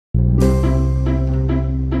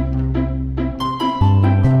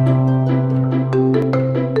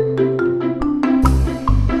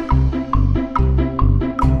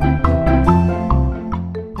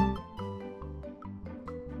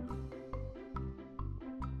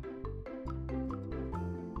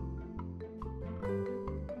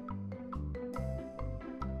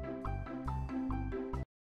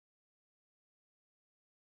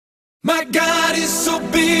My God is so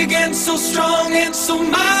big and so strong and so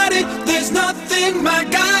mighty. There's nothing my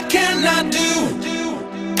God cannot do.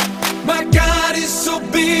 My God is so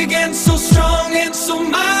big and so strong and so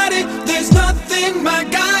mighty. There's nothing my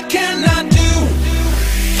God cannot do.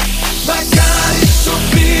 My God is so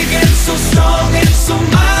big and so strong and so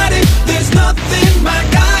mighty. There's nothing my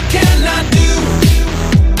God cannot do.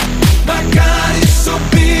 My God is so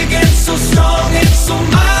big and so strong and so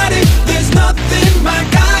mighty. There's nothing my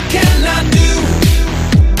God cannot do.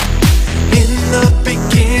 In the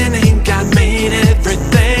beginning, God made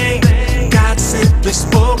everything. God simply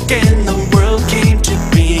spoke and the world came to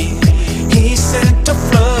be. He sent a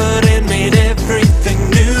flood and made everything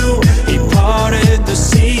new. He parted the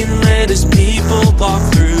sea and let his people walk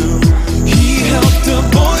through. He helped a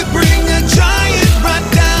boy bring a giant right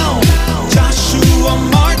down. Joshua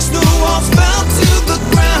marched, the walls fell to the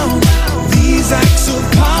ground. These acts of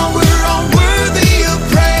power are worthy of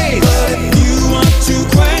praise. But if you want to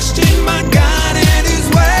question my God and his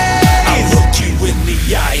ways, I'll look you in the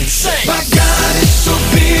eye and say, my God is so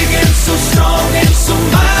big and so strong and so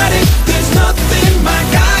mighty. There's nothing my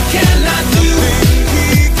God cannot do.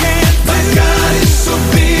 My God is so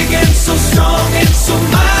big and so strong and so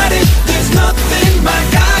mighty. There's nothing my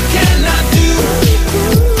God cannot do.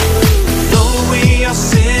 Though we are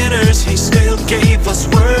sinners, he still gave us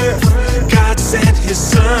worth. God sent his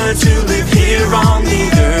son to live here on the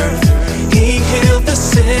earth. He healed the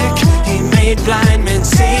sick, he made blind men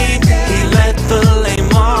see. He let the lame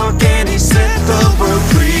walk and he set the world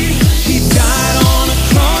free. He died on a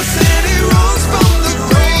cross and he rose from the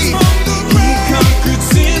grave. He conquered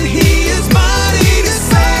sin, he is mighty to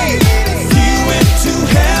save. He went to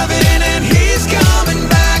heaven and he's coming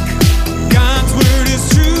back. God's word is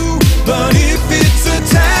true, but if it's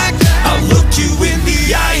attacked, I'll look you in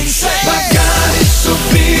the eye and say, my God is so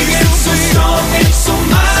big and so strong and so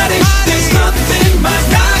mighty. There's nothing my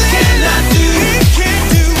God cannot do.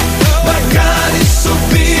 My God is so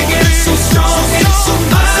big and so strong and so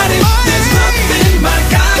mighty. There's nothing my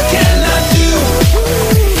God cannot do.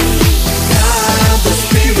 God the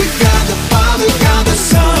Spirit, God the Father, God the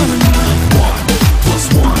Son. 1 plus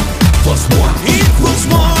 1 plus 1 equals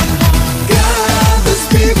 1. God the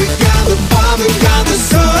Spirit, God the Father, God the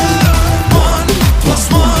Son. 1 plus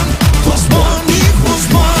 1 plus 1 equals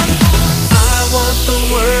 1. I want the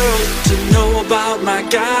world to know about my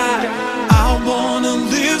God. I wanna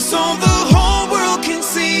live so the whole world can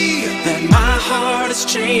see that my heart has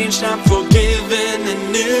changed, I'm forgiven and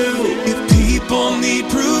new. If people need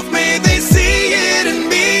proof, may they see it in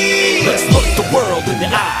me. Let's look the world in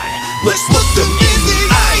the eye. Let's look them in the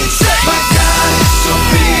eye and say, my God is so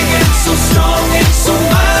big and so strong and so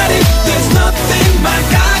mighty. There's nothing my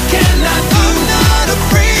God cannot do. I'm not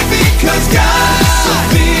afraid because God is so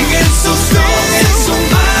big and so strong and so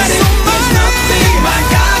mighty. There's nothing my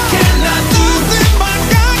God cannot do. My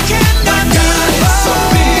God is so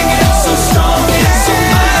big and so strong and so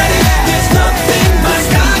mighty. There's nothing my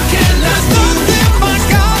God cannot do. My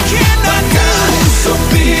God is so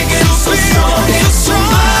big and so strong and so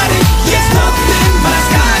mighty. There's nothing my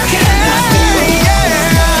God cannot do.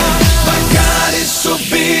 My God is so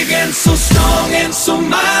big and so strong and so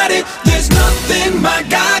mighty. There's nothing my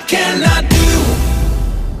God cannot do.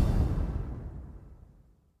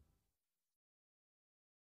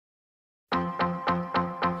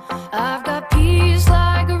 I've got peace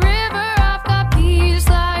like a river, I've got peace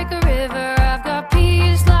like a river, I've got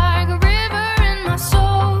peace like a river in my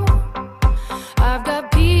soul. I've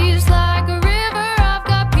got peace like a river, I've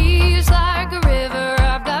got peace like a river,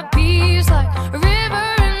 I've got peace like a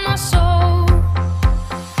river in my soul.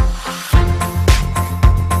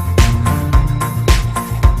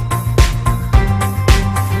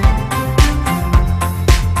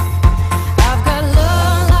 I've got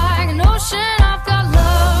love like an ocean, I've got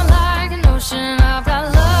love like an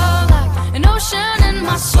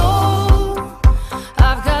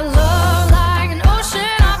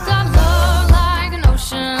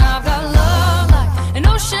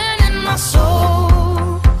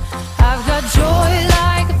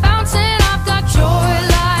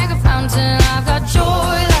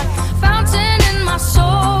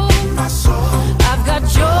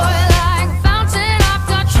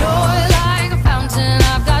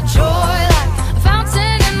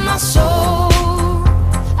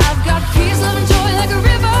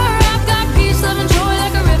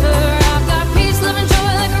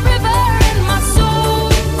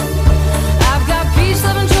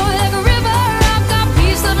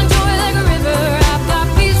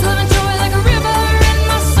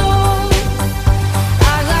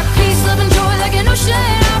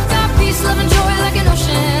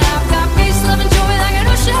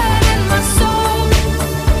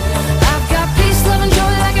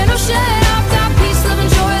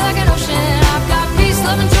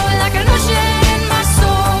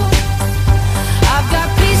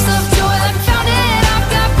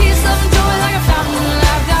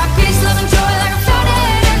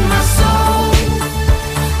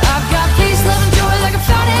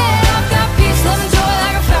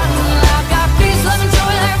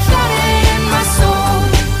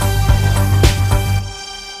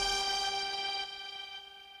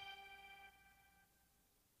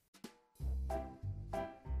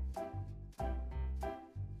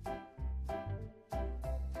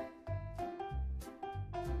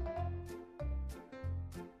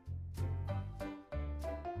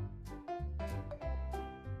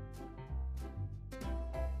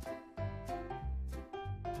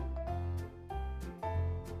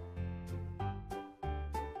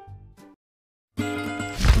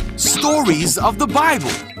stories of the Bible.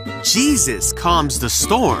 Jesus calms the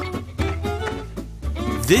storm.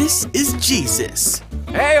 This is Jesus,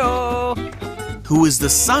 Heyo! who is the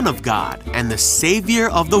Son of God and the Savior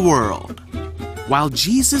of the world. While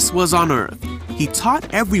Jesus was on earth, he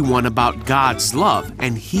taught everyone about God's love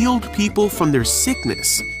and healed people from their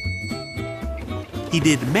sickness. He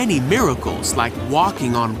did many miracles like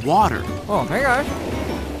walking on water Oh, hey guys.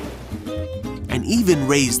 and even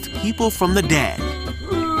raised people from the dead.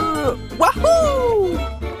 Wahoo!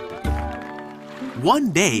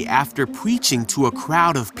 One day, after preaching to a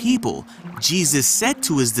crowd of people, Jesus said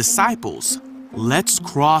to his disciples, "Let's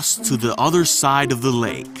cross to the other side of the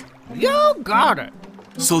lake." You got it.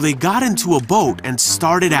 So they got into a boat and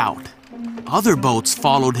started out. Other boats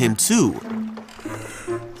followed him too.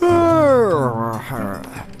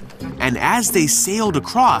 And as they sailed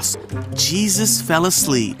across, Jesus fell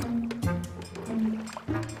asleep.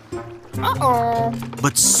 Uh-oh.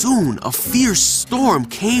 But soon a fierce storm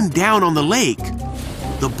came down on the lake.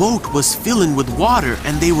 The boat was filling with water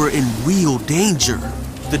and they were in real danger.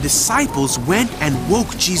 The disciples went and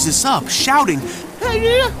woke Jesus up, shouting,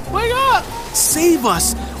 Hey, wake up! "Save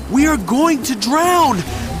us! We are going to drown!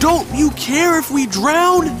 Don't you care if we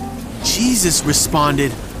drown?" Jesus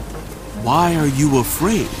responded, "Why are you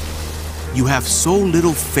afraid? You have so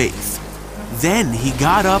little faith." Then he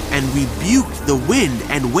got up and rebuked the wind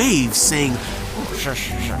and waves, saying,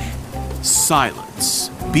 Shush, shush.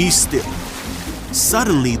 "Silence, be still."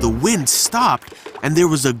 Suddenly the wind stopped and there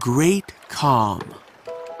was a great calm.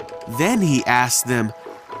 Then he asked them,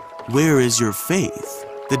 "Where is your faith?"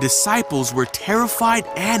 The disciples were terrified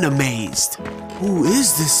and amazed. "Who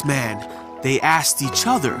is this man?" they asked each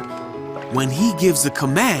other. When he gives a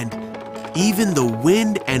command, even the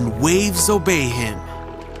wind and waves obey him.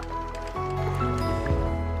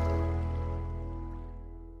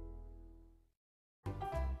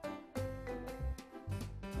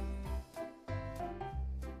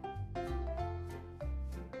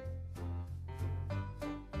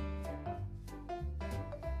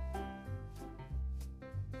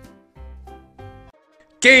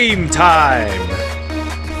 Game time!